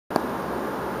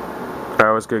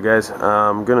what's good, guys?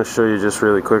 I'm going to show you just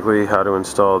really quickly how to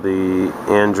install the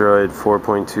Android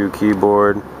 4.2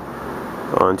 keyboard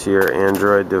onto your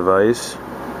Android device.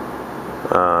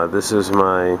 This is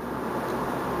my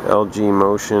LG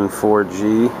Motion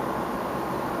 4G,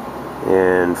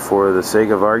 and for the sake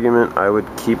of argument, I would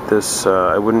keep this,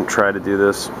 I wouldn't try to do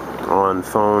this on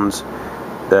phones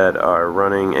that are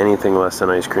running anything less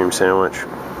than ice cream sandwich,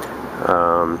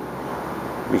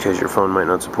 because your phone might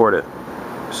not support it.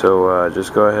 So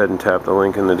just go ahead and tap the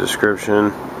link in the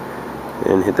description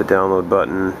and hit the download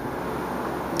button.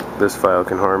 This file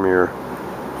can harm your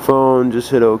phone.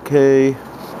 Just hit OK.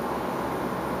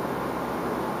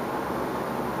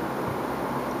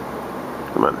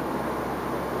 Come on.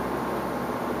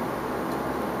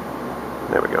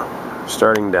 There we go.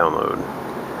 Starting download.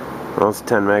 Well, it's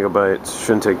 10 megabytes.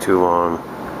 Shouldn't take too long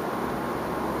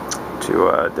to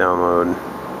download.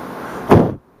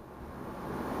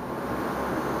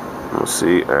 We'll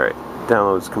see. Alright,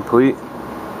 download's complete.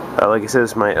 Like I said,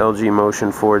 it's my LG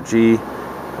Motion 4G.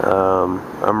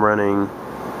 I'm running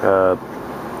a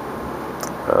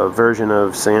version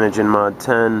of Cyanogen Mod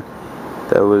 10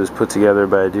 that was put together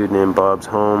by a dude named Bob's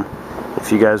Home.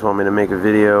 If you guys want me to make a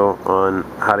video on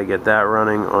how to get that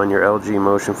running on your LG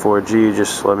Motion 4G,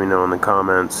 just let me know in the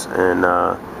comments, and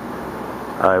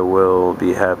I will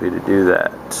be happy to do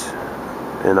that.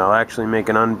 And I'll actually make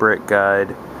an unbrick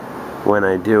guide when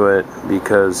I do it,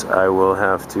 because I will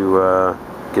have to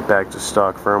get back to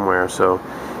stock firmware. So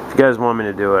if you guys want me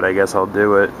to do it, I guess I'll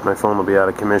do it. My phone will be out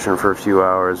of commission for a few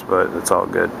hours, but it's all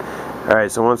good.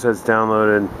 Alright, so once that's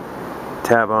downloaded,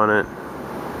 tap on it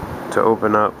to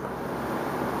open up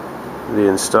the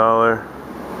installer.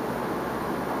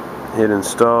 Hit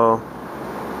install.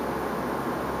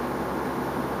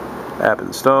 App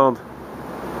installed.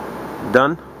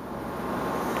 Done.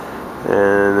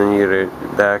 And then you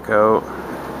gotta back out,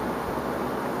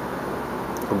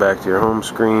 go back to your home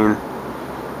screen.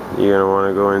 You're gonna want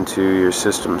to go into your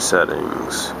system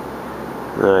settings.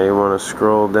 Now you want to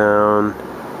scroll down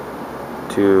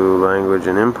to language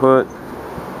and input,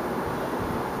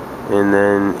 and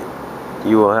then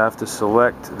you will have to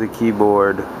select the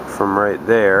keyboard from right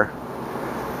there.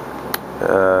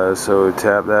 So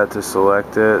tap that to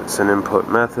select it. It's an input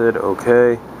method.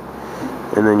 Okay.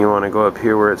 And then you want to go up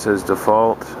here where it says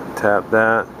default, tap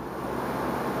that,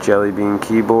 Jellybean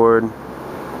keyboard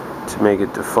to make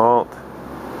it default.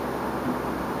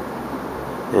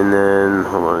 And then,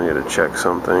 hold on, I gotta check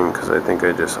something, because I think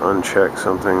I just unchecked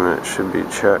something that should be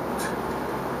checked.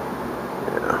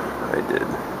 Yeah, I did.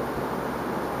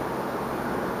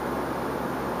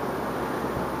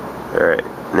 Alright,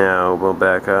 now we'll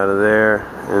back out of there,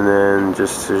 and then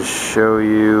just to show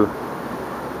you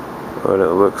what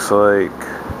it looks like.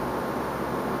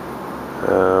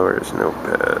 Where's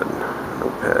Notepad?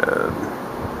 Notepad.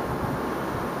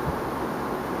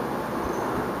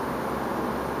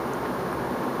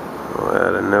 I'll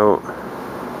add a note.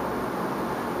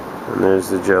 And there's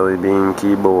the Jellybean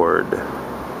keyboard.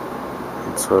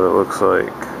 That's what it looks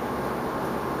like.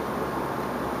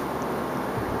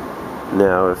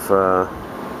 Now if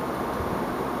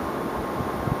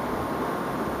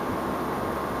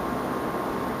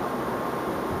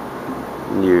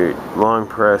you long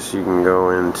press, you can go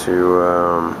into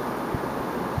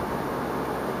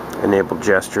enable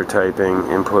gesture typing,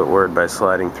 input word by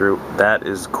sliding through. That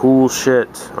is cool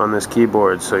shit on this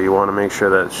keyboard, so you want to make sure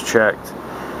that's checked.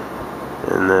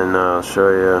 And then I'll show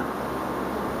you.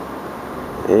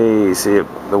 Hey, you see it,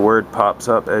 the word pops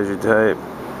up as you type.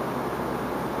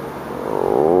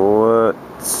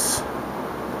 What's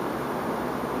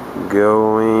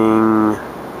going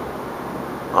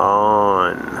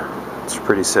on? It's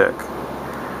pretty sick.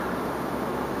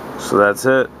 So that's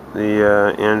it.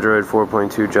 The Android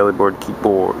 4.2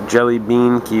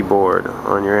 Jellybean keyboard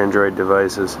on your Android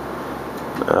devices.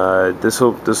 This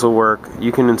will work.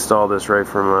 You can install this right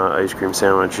from ice cream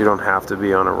sandwich. You don't have to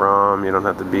be on a ROM. You don't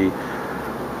have to be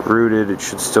rooted. It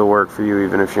should still work for you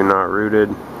even if you're not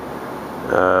rooted.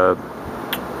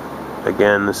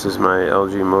 Again, this is my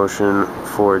LG Motion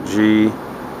 4G,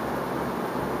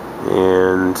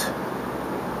 and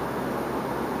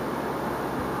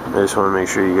I just want to make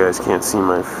sure you guys can't see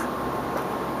my...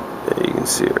 Yeah, you can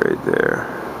see it right there.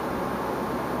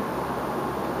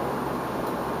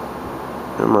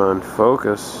 Come on,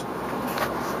 focus.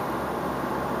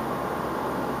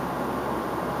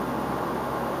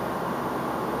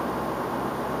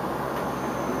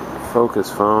 Focus,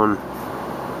 phone.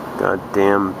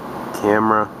 Goddamn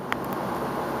camera.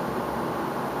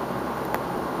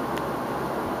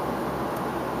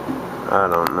 I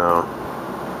don't know.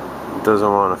 It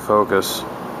doesn't want to focus.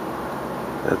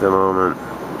 at the moment.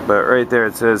 But right there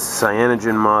it says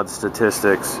cyanogen mod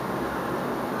statistics,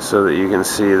 so that you can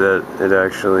see that it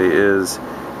actually is.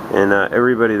 And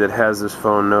everybody that has this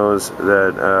phone knows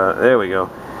that, there we go,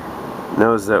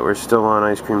 knows that we're still on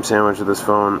ice cream sandwich with this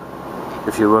phone.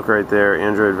 If you look right there,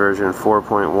 Android version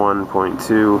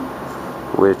 4.1.2,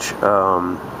 which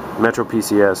Metro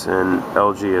PCS and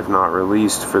LG have not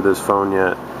released for this phone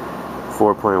yet.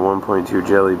 4.1.2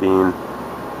 Jellybean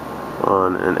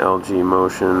on an LG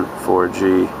Motion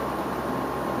 4G.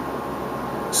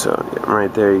 So yeah,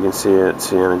 right there you can see it,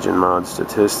 cyanogen mod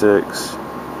statistics.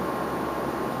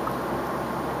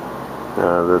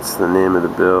 That's the name of the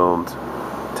build.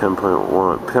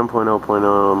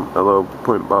 10.0.0. Hello,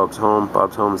 Bob's Home.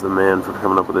 Bob's Home's the man for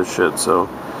coming up with this shit, so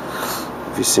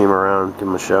if you see him around, give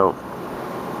him a shout.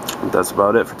 That's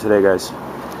about it for today, guys.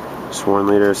 Sworn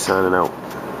Leader signing out.